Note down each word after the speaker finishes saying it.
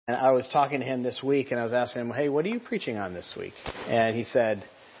I was talking to him this week, and I was asking him, hey, what are you preaching on this week? And he said,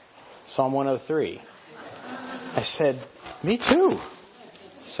 Psalm 103. I said, me too.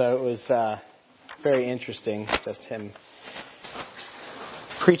 So it was very interesting, just him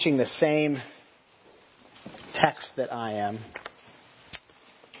preaching the same text that I am.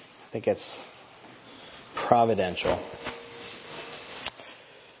 I think it's providential.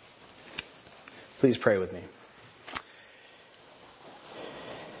 Please pray with me.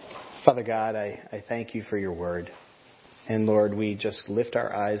 Father God, I thank you for your word. And Lord, we just lift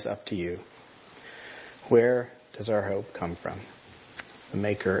our eyes up to you. Where does our hope come from? The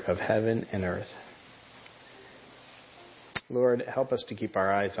maker of heaven and earth. Lord, help us to keep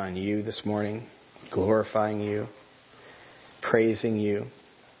our eyes on you this morning, glorifying you, praising you,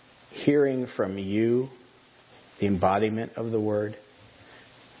 hearing from you, the embodiment of the word.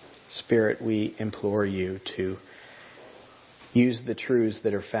 Spirit, we implore you to use the truths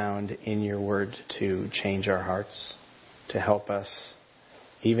that are found in your word to change our hearts, to help us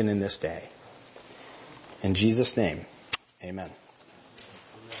even in this day. In Jesus' name, amen.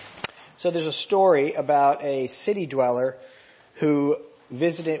 So there's a story about a city dweller who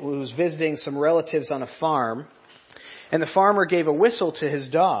was visiting some relatives on a farm, and the farmer gave a whistle to his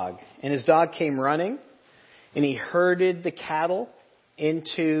dog, and his dog came running, and he herded the cattle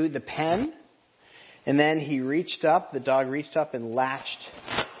into the pen. And then the dog reached up and latched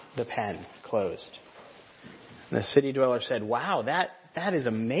the pen closed. And the city dweller said, wow, that is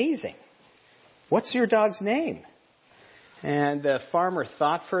amazing. What's your dog's name? And the farmer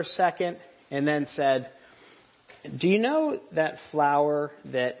thought for a second and then said, do you know that flower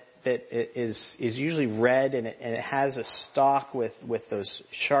that is usually red and it has a stalk with those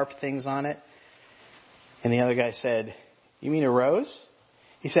sharp things on it? And the other guy said, you mean a rose?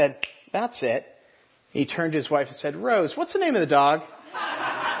 He said, that's it. He turned to his wife and said, Rose, what's the name of the dog?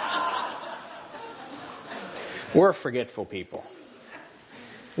 We're forgetful people.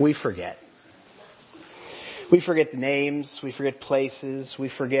 We forget. We forget names. We forget places. We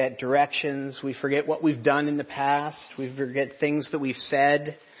forget directions. We forget what we've done in the past. We forget things that we've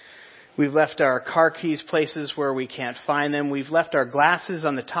said. We've left our car keys places where we can't find them. We've left our glasses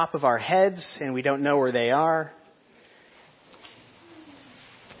on the top of our heads and we don't know where they are.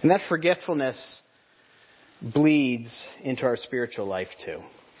 And that forgetfulness bleeds into our spiritual life too.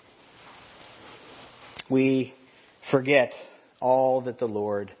 We forget all that the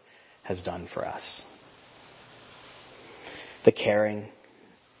Lord has done for us. The caring,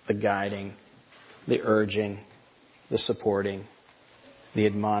 the guiding, the urging, the supporting, the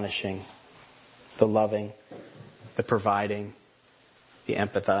admonishing, the loving, the providing, the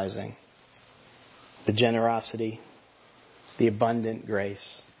empathizing, the generosity, the abundant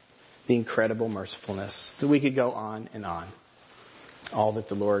grace, the incredible mercifulness, that we could go on and on. All that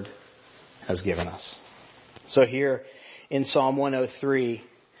the Lord has given us. So here in Psalm 103,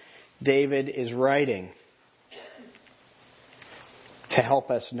 David is writing to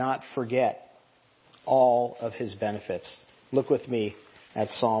help us not forget all of his benefits. Look with me at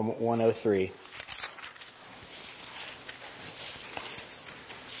Psalm 103.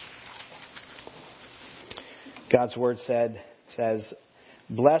 God's word says,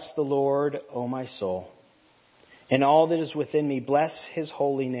 bless the Lord, O my soul, and all that is within me, bless his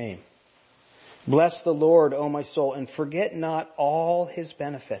holy name. Bless the Lord, O my soul, and forget not all his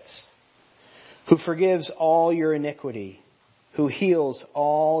benefits, who forgives all your iniquity, who heals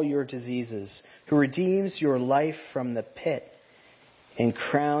all your diseases, who redeems your life from the pit and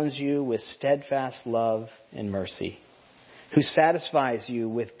crowns you with steadfast love and mercy, who satisfies you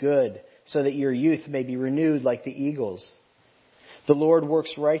with good so that your youth may be renewed like the eagles. The Lord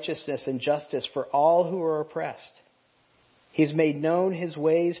works righteousness and justice for all who are oppressed. He's made known his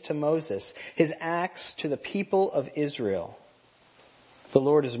ways to Moses, his acts to the people of Israel. The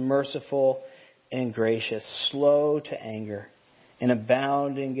Lord is merciful and gracious, slow to anger, and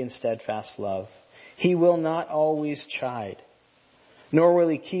abounding in steadfast love. He will not always chide, nor will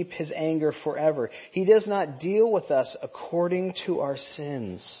he keep his anger forever. He does not deal with us according to our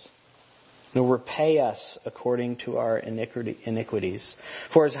sins, nor repay us according to our iniquities.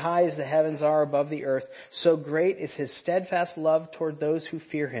 For as high as the heavens are above the earth, so great is his steadfast love toward those who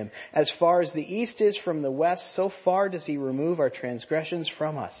fear him. As far as the east is from the west, so far does he remove our transgressions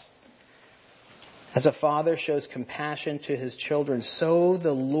from us. As a father shows compassion to his children, so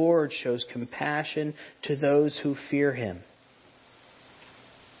the Lord shows compassion to those who fear him.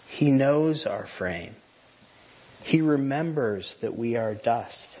 He knows our frame. He remembers that we are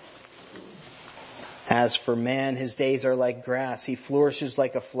dust. As for man, his days are like grass. He flourishes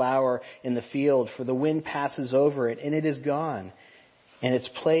like a flower in the field, for the wind passes over it, and it is gone, and its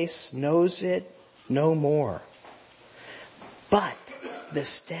place knows it no more. But the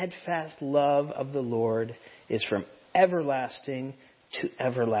steadfast love of the Lord is from everlasting to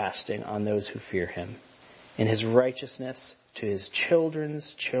everlasting on those who fear him, and his righteousness to his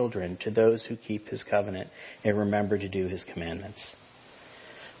children's children, to those who keep his covenant and remember to do his commandments.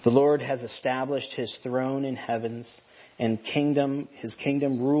 The Lord has established his throne in heavens, and his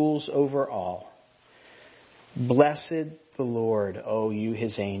kingdom rules over all. Blessed the Lord, O you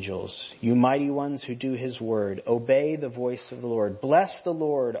his angels, you mighty ones who do his word. Obey the voice of the Lord. Bless the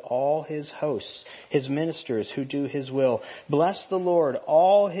Lord, all his hosts, his ministers who do his will. Bless the Lord,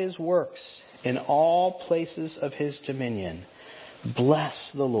 all his works in all places of his dominion.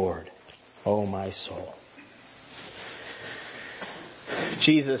 Bless the Lord, O my soul.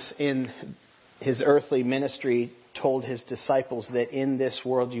 Jesus, in his earthly ministry, told his disciples that in this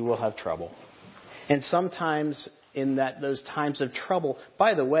world you will have trouble. And sometimes in those times of trouble,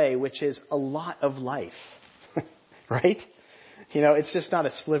 by the way, which is a lot of life, right? It's just not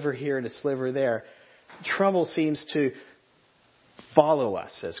a sliver here and a sliver there. Trouble seems to follow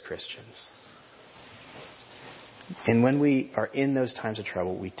us as Christians. And when we are in those times of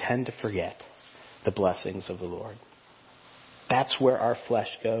trouble, we tend to forget the blessings of the Lord. That's where our flesh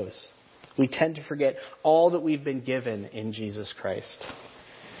goes. We tend to forget all that we've been given in Jesus Christ.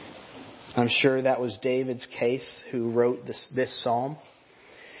 I'm sure that was David's case, who wrote this psalm.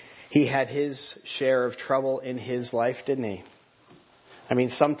 He had his share of trouble in his life, didn't he? I mean,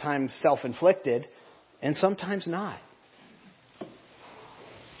 sometimes self-inflicted and sometimes not.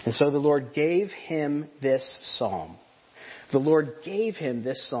 And so the Lord gave him this psalm. The Lord gave him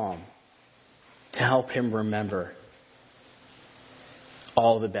this psalm to help him remember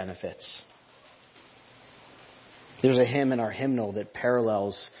all the benefits. There's a hymn in our hymnal that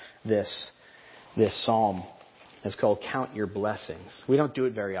parallels this psalm. It's called Count Your Blessings. We don't do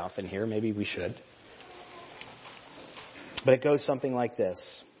it very often here. Maybe we should. But it goes something like this.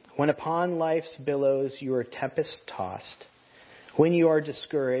 When upon life's billows you are tempest-tossed, when you are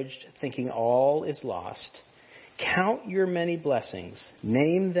discouraged, thinking all is lost, count your many blessings,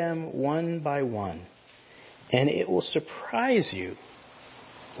 name them one by one, and it will surprise you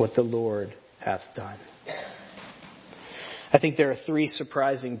what the Lord hath done. I think there are 3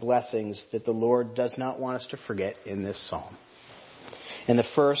 surprising blessings that the Lord does not want us to forget in this psalm. And the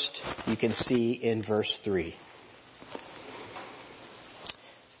first you can see in verse 3.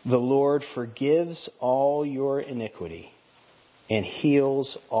 The Lord forgives all your iniquity and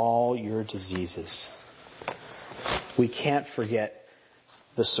heals all your diseases. We can't forget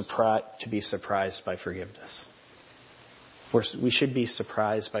to be surprised by forgiveness. We should be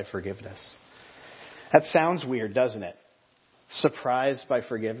surprised by forgiveness. That sounds weird, doesn't it? Surprised by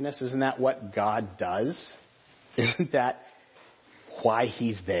forgiveness? Isn't that what God does? Isn't that why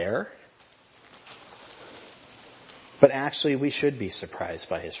he's there? But actually, we should be surprised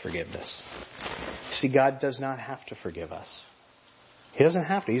by his forgiveness. See, God does not have to forgive us. He doesn't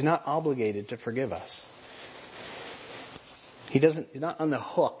have to. He's not obligated to forgive us. He's not on the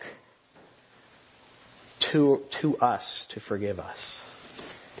hook to us to forgive us.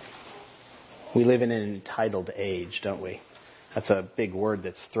 We live in an entitled age, don't we? That's a big word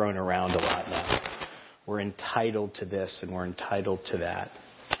that's thrown around a lot now. We're entitled to this and we're entitled to that.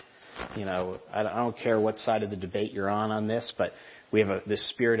 I don't care what side of the debate you're on this, but we have this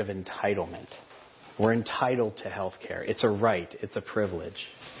spirit of entitlement. We're entitled to health care. It's a right. It's a privilege.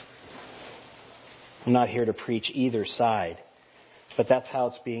 I'm not here to preach either side, but that's how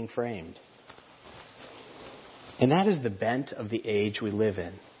it's being framed. And that is the bent of the age we live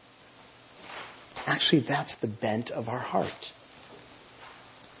in. Actually, that's the bent of our heart.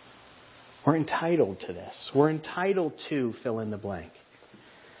 We're entitled to this. We're entitled to fill in the blank.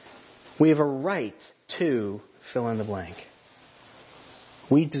 We have a right to fill in the blank.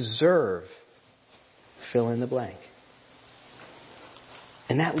 We deserve fill in the blank.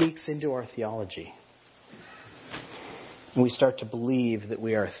 And that leaks into our theology. And we start to believe that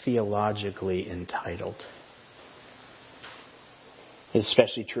we are theologically entitled. It's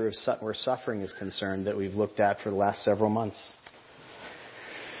especially true of where suffering is concerned, that we've looked at for the last several months.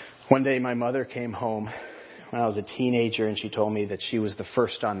 One day my mother came home when I was a teenager, and she told me that she was the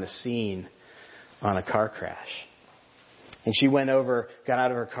first on the scene on a car crash. And she got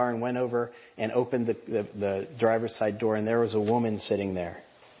out of her car and went over and opened the driver's side door, and there was a woman sitting there.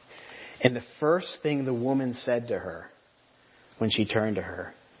 And the first thing the woman said to her when she turned to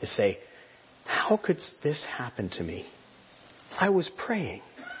her is say, "How could this happen to me? I was praying."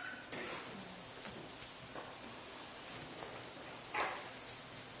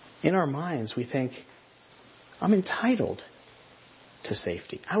 In our minds, we think, I'm entitled. to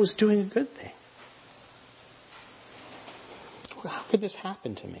safety. I was doing a good thing. How could this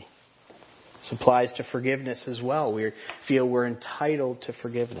happen to me? This applies to forgiveness as well. We feel we're entitled to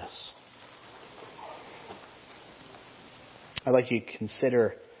forgiveness. I'd like you to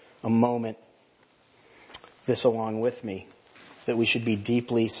consider a moment this along with me, that we should be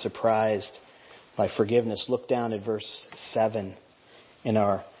deeply surprised by forgiveness. Look down at verse 7 in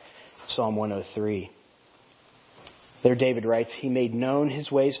our Psalm 103. There David writes, He made known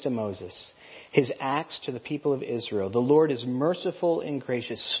His ways to Moses, His acts to the people of Israel. The Lord is merciful and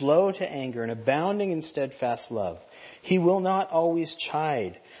gracious, slow to anger, and abounding in steadfast love. He will not always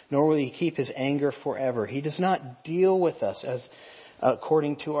chide, nor will He keep His anger forever. He does not deal with us as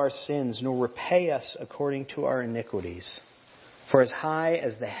according to our sins, nor repay us according to our iniquities. For as high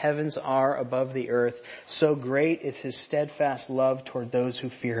as the heavens are above the earth, so great is His steadfast love toward those who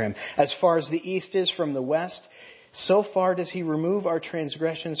fear Him. As far as the east is from the west, so far does He remove our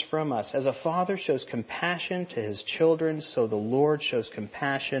transgressions from us. As a father shows compassion to his children, so the Lord shows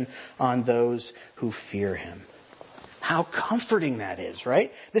compassion on those who fear Him. How comforting that is,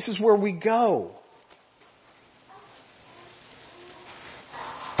 right? This is where we go.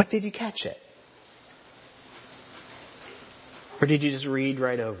 But did you catch it? Or did you just read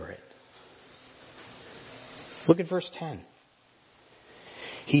right over it? Look at verse 10.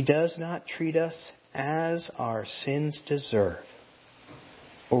 He does not treat us as our sins deserve,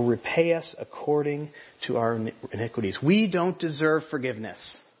 or repay us according to our iniquities. We don't deserve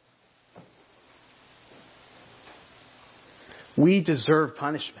forgiveness. We deserve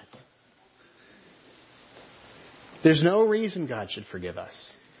punishment. There's no reason God should forgive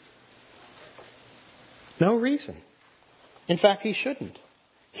us. No reason. In fact, He shouldn't.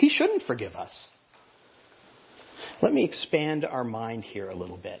 He shouldn't forgive us. Let me expand our mind here a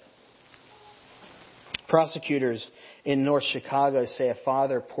little bit. Prosecutors in North Chicago say a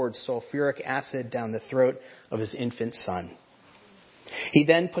father poured sulfuric acid down the throat of his infant son. He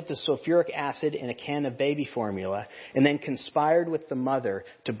then put the sulfuric acid in a can of baby formula and then conspired with the mother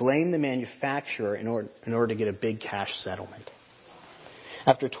to blame the manufacturer in order to get a big cash settlement.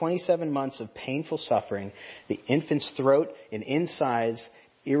 After 27 months of painful suffering, the infant's throat and insides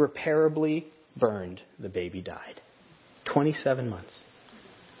irreparably burned. The baby died. 27 months.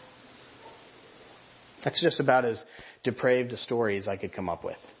 That's just about as depraved a story as I could come up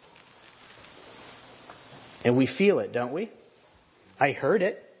with. And we feel it, don't we? I heard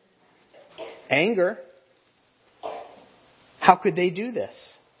it. Anger. How could they do this?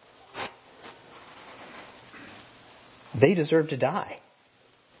 They deserve to die.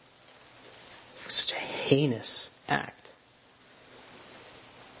 Such a heinous act.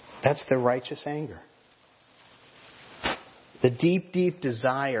 That's the righteous anger. The deep, deep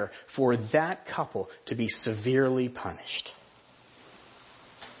desire for that couple to be severely punished.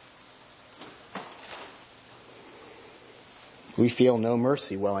 We feel no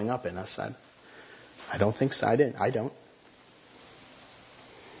mercy welling up in us. I don't think so. I don't.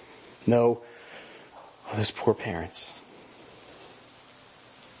 No, those poor parents.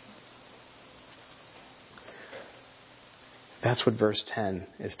 That's what verse 10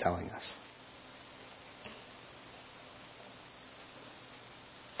 is telling us.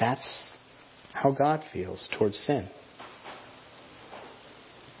 That's how God feels towards sin.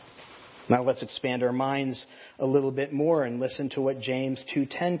 Now let's expand our minds a little bit more and listen to what James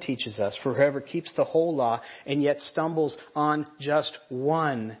 2:10 teaches us. For whoever keeps the whole law and yet stumbles on just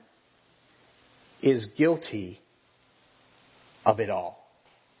one is guilty of it all.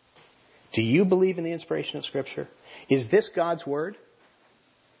 Do you believe in the inspiration of Scripture? Is this God's Word?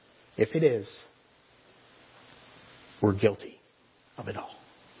 If it is, we're guilty of it all.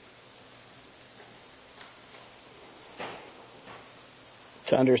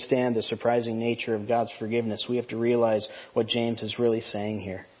 To understand the surprising nature of God's forgiveness, we have to realize what James is really saying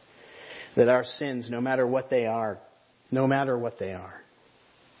here. That our sins, no matter what they are,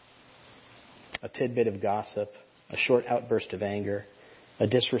 a tidbit of gossip, a short outburst of anger, a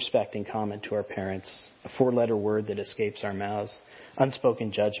disrespecting comment to our parents, a four-letter word that escapes our mouths,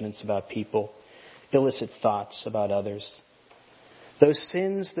 unspoken judgments about people, illicit thoughts about others, those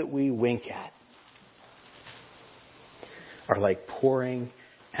sins that we wink at are like pouring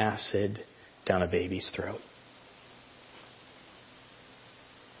acid down a baby's throat.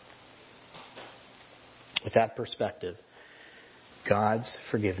 With that perspective, God's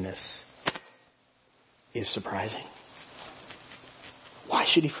forgiveness is surprising. Why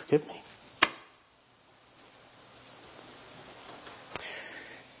should He forgive me?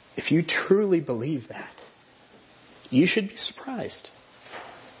 If you truly believe that, you should be surprised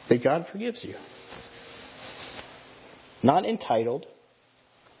that God forgives you. Not entitled,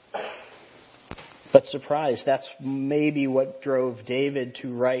 but surprised. That's maybe what drove David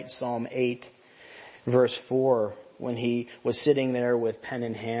to write Psalm 8, verse 4, when he was sitting there with pen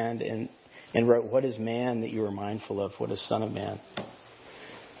in hand and wrote, "What is man that you are mindful of? What is son of man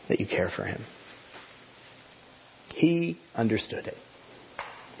that you care for him?" He understood it.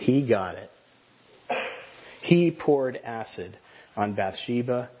 He got it. He poured acid on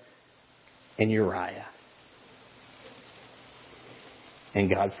Bathsheba and Uriah. And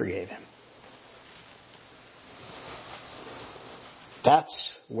God forgave him.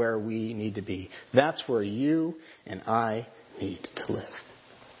 That's where we need to be. That's where you and I need to live.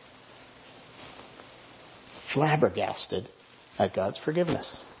 Flabbergasted at God's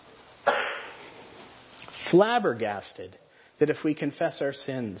forgiveness. Flabbergasted that if we confess our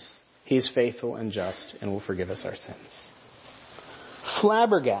sins, He is faithful and just and will forgive us our sins.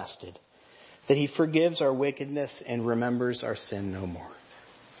 Flabbergasted that He forgives our wickedness and remembers our sin no more.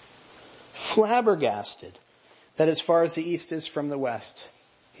 Flabbergasted that as far as the east is from the west,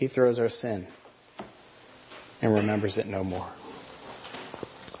 He throws our sin and remembers it no more.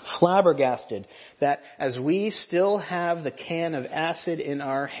 Flabbergasted that as we still have the can of acid in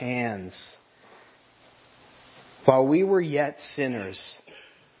our hands, while we were yet sinners,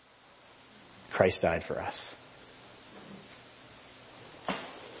 Christ died for us.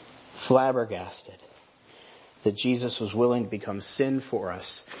 Flabbergasted that Jesus was willing to become sin for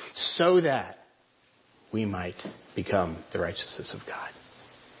us so that we might become the righteousness of God.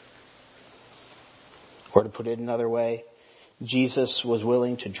 Or to put it another way, Jesus was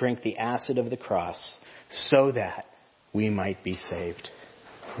willing to drink the acid of the cross so that we might be saved.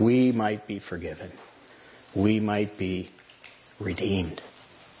 We might be forgiven. We might be redeemed.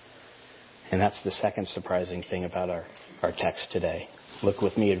 And that's the second surprising thing about our text today. Look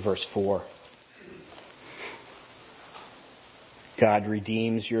with me at verse 4. God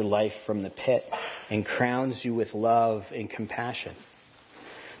redeems your life from the pit and crowns you with love and compassion.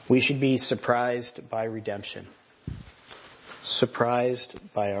 We should be surprised by redemption. Surprised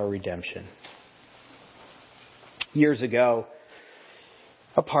by our redemption. Years ago,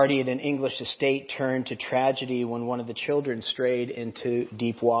 a party at an English estate turned to tragedy when one of the children strayed into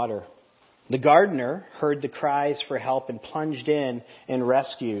deep water. The gardener heard the cries for help and plunged in and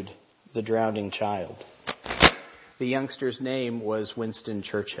rescued the drowning child. The youngster's name was Winston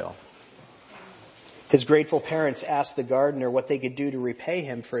Churchill. His grateful parents asked the gardener what they could do to repay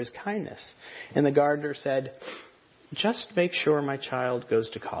him for his kindness. And the gardener said, "Just make sure my child goes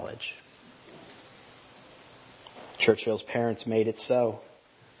to college." Churchill's parents made it so.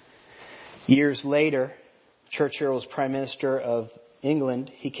 Years later, Churchill was Prime Minister of England.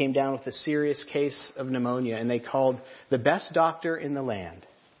 He came down with a serious case of pneumonia, and they called the best doctor in the land.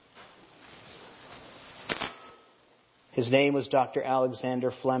 His name was Dr.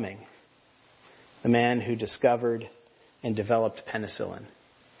 Alexander Fleming, the man who discovered and developed penicillin.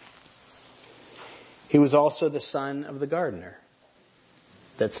 He was also the son of the gardener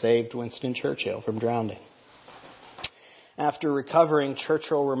that saved Winston Churchill from drowning. After recovering,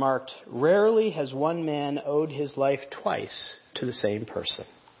 Churchill remarked, "Rarely has one man owed his life twice to the same person."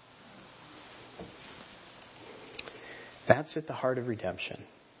 That's at the heart of redemption.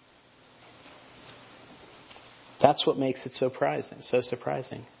 That's what makes it so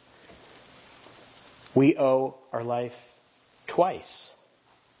surprising. We owe our life twice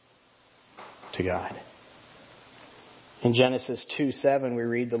to God. In Genesis 2:7, we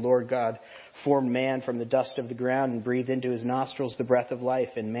read, "The Lord God formed man from the dust of the ground and breathed into his nostrils the breath of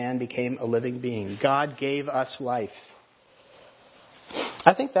life, and man became a living being." God gave us life.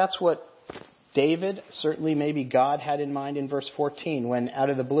 I think that's what David, certainly maybe God, had in mind in verse 14 when out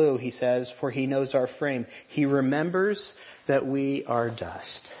of the blue he says, "For he knows our frame." He remembers that we are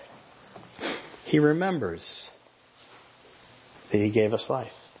dust. He remembers that He gave us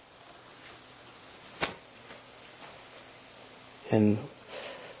life. And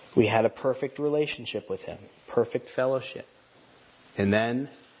we had a perfect relationship with Him, perfect fellowship. And then,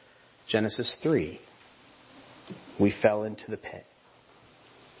 Genesis 3, we fell into the pit.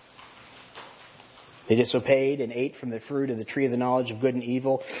 They disobeyed and ate from the fruit of the tree of the knowledge of good and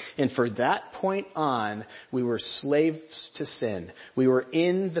evil. And from that point on, we were slaves to sin. We were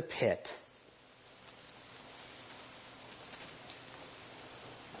in the pit.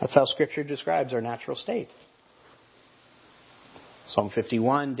 That's how Scripture describes our natural state. Psalm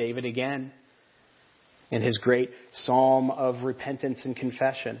 51, David again, in his great psalm of repentance and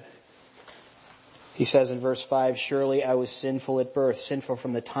confession. He says in verse 5, "Surely I was sinful at birth, sinful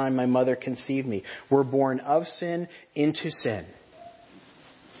from the time my mother conceived me." We're born of sin into sin.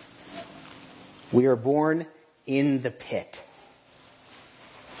 We are born in the pit,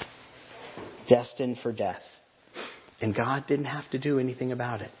 destined for death. And God didn't have to do anything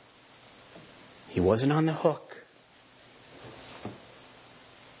about it. He wasn't on the hook.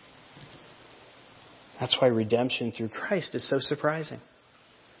 That's why redemption through Christ is so surprising.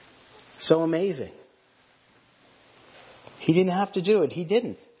 So amazing. He didn't have to do it. He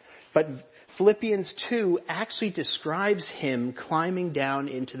didn't. But Philippians 2 actually describes him climbing down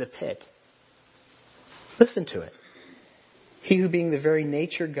into the pit. Listen to it. He who being the very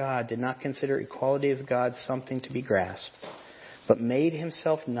nature God did not consider equality with God something to be grasped, but made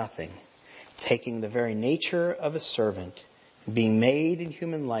himself nothing, taking the very nature of a servant, and being made in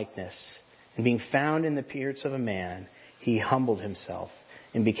human likeness, and being found in the appearance of a man, he humbled himself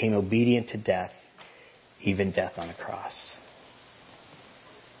and became obedient to death, even death on a cross.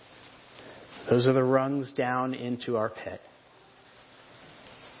 Those are the rungs down into our pit.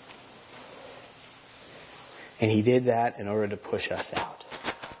 And he did that in order to push us out.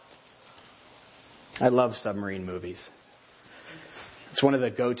 I love submarine movies. It's one of the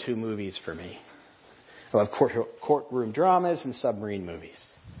go-to movies for me. I love courtroom dramas and submarine movies.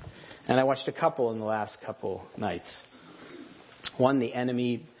 And I watched a couple in the last couple nights. One, The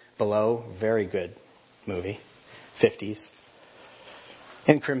Enemy Below, very good movie, 50s.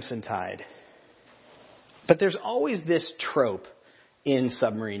 And Crimson Tide. But there's always this trope in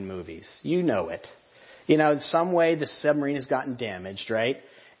submarine movies. You know it. You know, in some way the submarine has gotten damaged, right?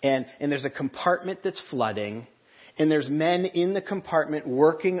 And there's a compartment that's flooding. And there's men in the compartment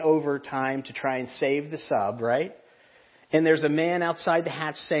working overtime to try and save the sub, right? And there's a man outside the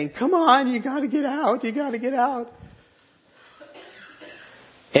hatch saying, "Come on, you got to get out. You got to get out."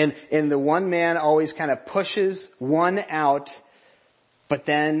 And the one man always kind of pushes one out, but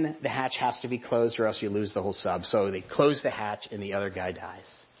then the hatch has to be closed or else you lose the whole sub. So they close the hatch and the other guy dies.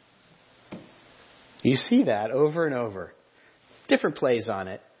 You see that over and over. Different plays on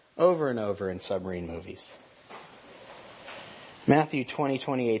it, over and over in submarine movies. Matthew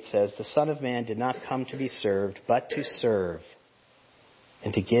 20:28 says, "The Son of Man did not come to be served, but to serve,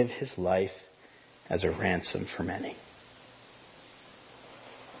 and to give his life as a ransom for many."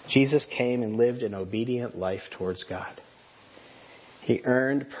 Jesus came and lived an obedient life towards God. He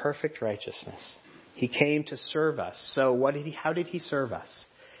earned perfect righteousness. He came to serve us. So how did he serve us?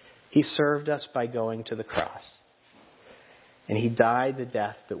 He served us by going to the cross. And he died the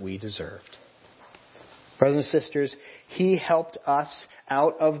death that we deserved. Brothers and sisters, he helped us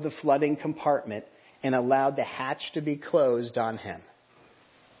out of the flooding compartment and allowed the hatch to be closed on him.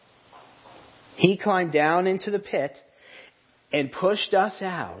 He climbed down into the pit and pushed us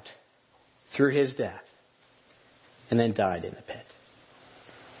out through his death, and then died in the pit.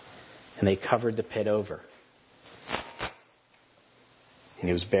 And they covered the pit over. And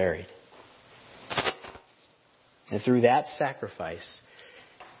he was buried. And through that sacrifice,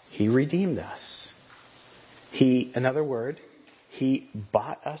 he redeemed us. Another word, he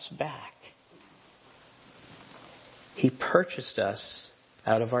bought us back. He purchased us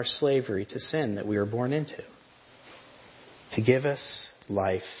out of our slavery to sin that we were born into, to give us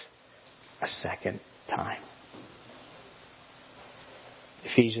life a second time.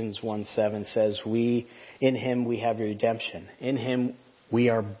 Ephesians 1:7 says, in him we have redemption. In him we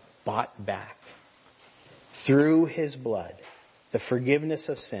are bought back. Through his blood, the forgiveness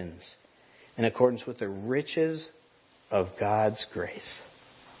of sins, in accordance with the riches of God's grace.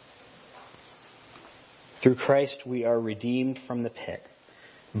 Through Christ we are redeemed from the pit,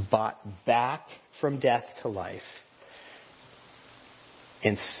 bought back from death to life,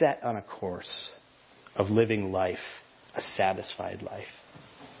 and set on a course of living life, a satisfied life.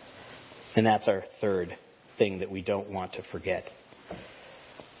 And that's our third thing that we don't want to forget.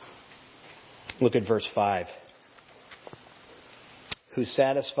 Look at verse 5.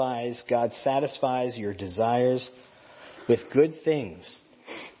 God satisfies your desires with good things,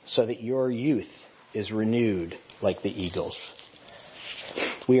 so that your youth is renewed like the eagles.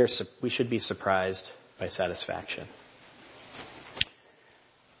 We should be surprised by satisfaction.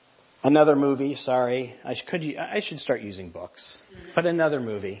 Another movie, I should start using books. But another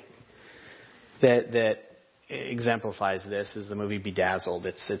movie that exemplifies this is the movie Bedazzled.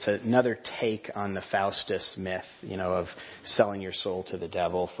 It's another take on the Faustus myth, of selling your soul to the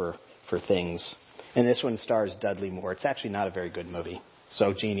devil for things. And this one stars Dudley Moore. It's actually not a very good movie.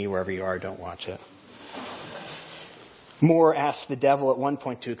 So, Jeannie, wherever you are, don't watch it. Moore asks the devil at one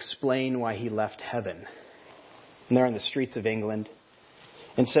point to explain why he left heaven. And they're in the streets of England.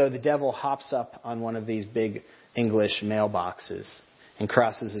 And so the devil hops up on one of these big English mailboxes and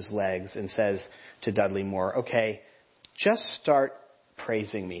crosses his legs and says to Dudley Moore, "Okay, just start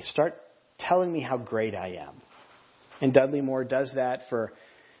praising me. Start telling me how great I am. And Dudley Moore does that for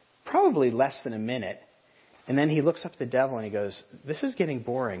probably less than a minute. And then he looks up at the devil and he goes, this is getting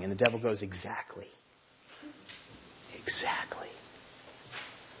boring. And the devil goes, exactly. Exactly.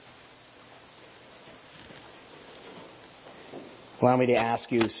 Allow me to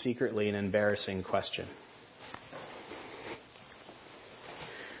ask you secretly an embarrassing question.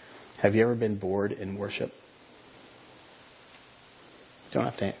 Have you ever been bored in worship? You don't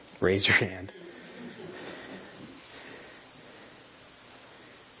have to raise your hand.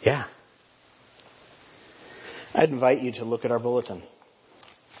 Yeah. I'd invite you to look at our bulletin.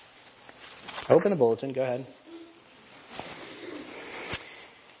 Open the bulletin, go ahead.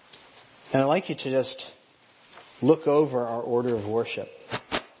 And I'd like you to just look over our order of worship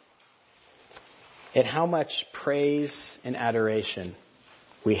at how much praise and adoration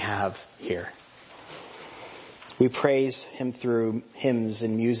we have here. We praise Him through hymns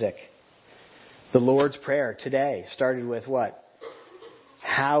and music. The Lord's Prayer today started with what?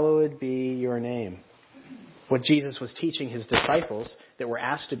 Hallowed be your name. What Jesus was teaching His disciples that were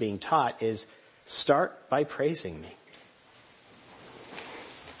asked to being taught is start by praising me.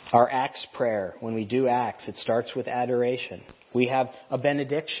 Our Acts prayer, when we do Acts, it starts with adoration. We have a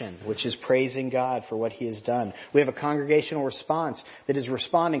benediction, which is praising God for what He has done. We have a congregational response that is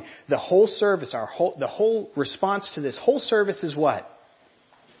responding. The whole service, the whole response to this whole service is what?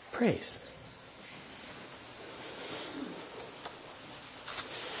 Praise.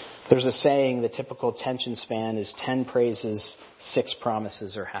 There's a saying, the typical attention span is 10 praises, 6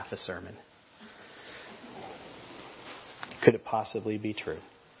 promises, or half a sermon. Could it possibly be true?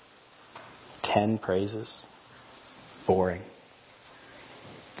 10 praises? Boring.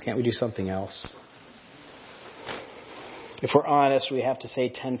 Can't we do something else? If we're honest, we have to say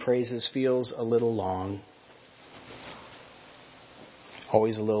 10 praises feels a little long.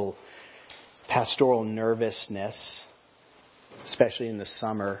 Always a little pastoral nervousness, especially in the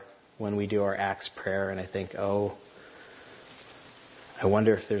summer when we do our Acts prayer, and I think, I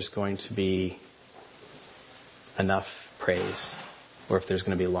wonder if there's going to be enough praise or if there's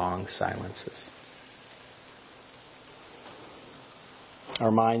going to be long silences.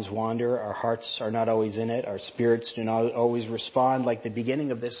 Our minds wander, our hearts are not always in it, our spirits do not always respond like the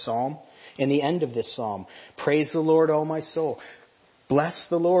beginning of this psalm and the end of this psalm. Praise the Lord, O my soul. Bless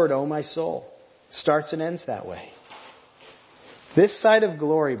the Lord, O my soul. Starts and ends that way. This side of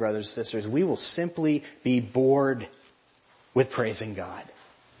glory, brothers and sisters, we will simply be bored with praising God.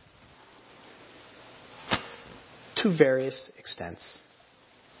 To various extents.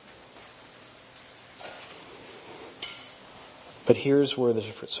 But here's where the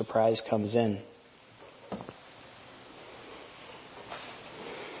surprise comes in.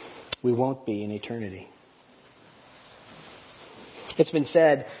 We won't be in eternity. It's been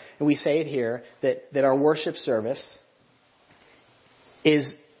said, and we say it here, that our worship service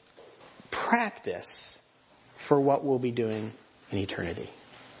is practice for what we'll be doing in eternity.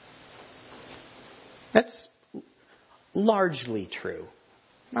 That's largely true.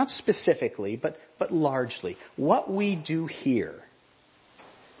 Not specifically, but largely. What we do here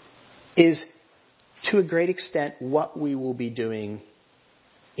is, to a great extent, what we will be doing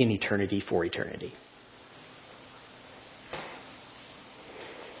in eternity for eternity.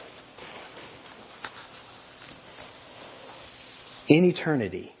 In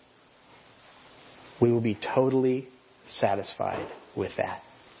eternity, we will be totally satisfied with that.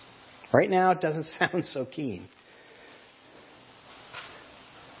 Right now, it doesn't sound so keen.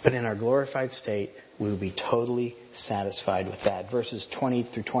 But in our glorified state, we will be totally satisfied with that. Verses 20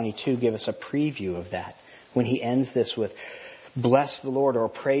 through 22 give us a preview of that. When he ends this with, bless the Lord, or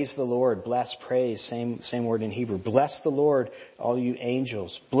praise the Lord. Bless, praise, same word in Hebrew. Bless the Lord, all you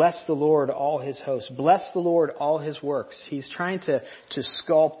angels. Bless the Lord, all His hosts. Bless the Lord, all His works. He's trying to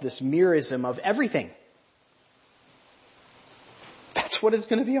sculpt this merism of everything. That's what it's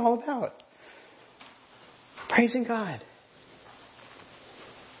going to be all about. Praising God.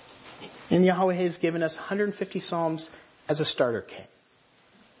 And Yahweh has given us 150 Psalms as a starter kit.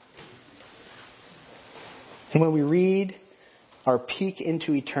 And when we read our peek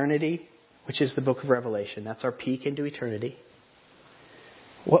into eternity, which is the book of Revelation, that's our peek into eternity,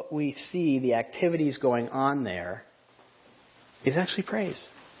 what we see, the activities going on there, is actually praise.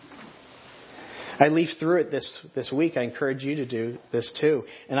 I leafed through it this week. I encourage you to do this too.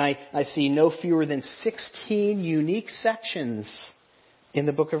 And I see no fewer than 16 unique sections in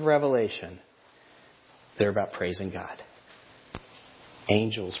the book of Revelation that are about praising God.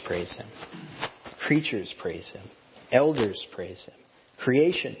 Angels praise Him. Creatures praise Him. Elders praise Him.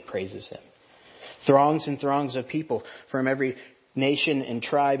 Creation praises Him. Throngs and throngs of people from every nation and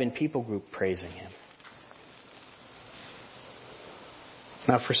tribe and people group praising Him.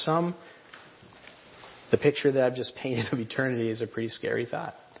 Now, for some, the picture that I've just painted of eternity is a pretty scary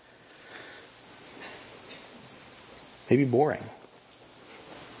thought. Maybe boring.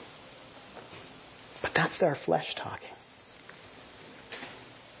 But that's our flesh talking.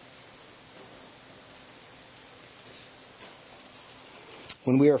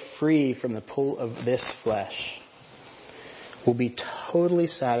 When we are free from the pull of this flesh, we'll be totally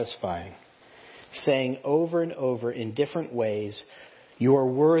satisfying, saying over and over in different ways, "You are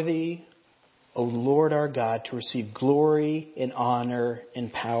worthy, O Lord our God, to receive glory and honor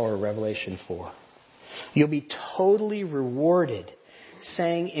and power," Revelation 4. You'll be totally rewarded,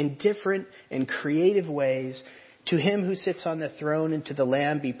 saying in different and creative ways, "To him who sits on the throne and to the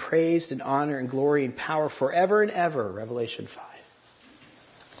Lamb be praised and honor and glory and power forever and ever," Revelation 5.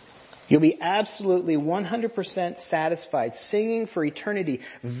 You'll be absolutely 100% satisfied, singing for eternity,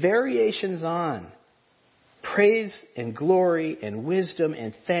 variations on praise and glory and wisdom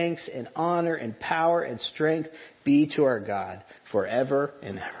and thanks and honor and power and strength be to our God forever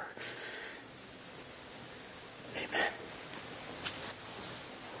and ever. Amen.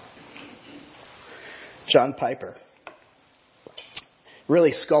 John Piper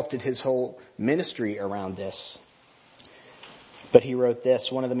really sculpted his whole ministry around this. But he wrote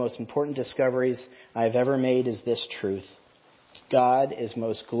this: "One of the most important discoveries I have ever made is this truth. God is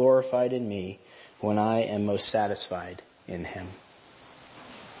most glorified in me when I am most satisfied in him."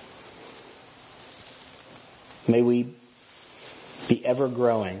 May we be ever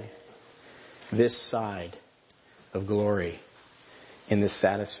growing this side of glory in the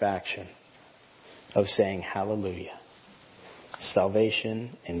satisfaction of saying hallelujah.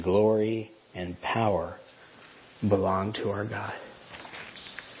 Salvation and glory and power belong to our God.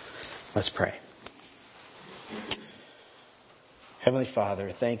 Let's pray. Heavenly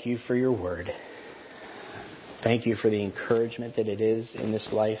Father, thank you for your word. Thank you for the encouragement that it is in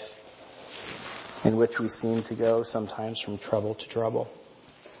this life in which we seem to go sometimes from trouble to trouble.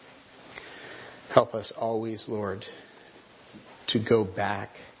 Help us always, Lord, to go back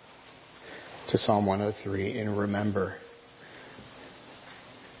to Psalm 103 and remember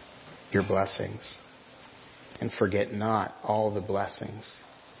your blessings. And forget not all the blessings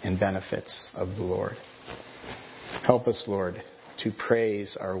and benefits of the Lord. Help us, Lord, to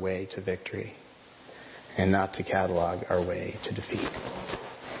praise our way to victory and not to catalog our way to defeat.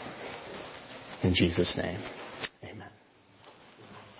 In Jesus' name.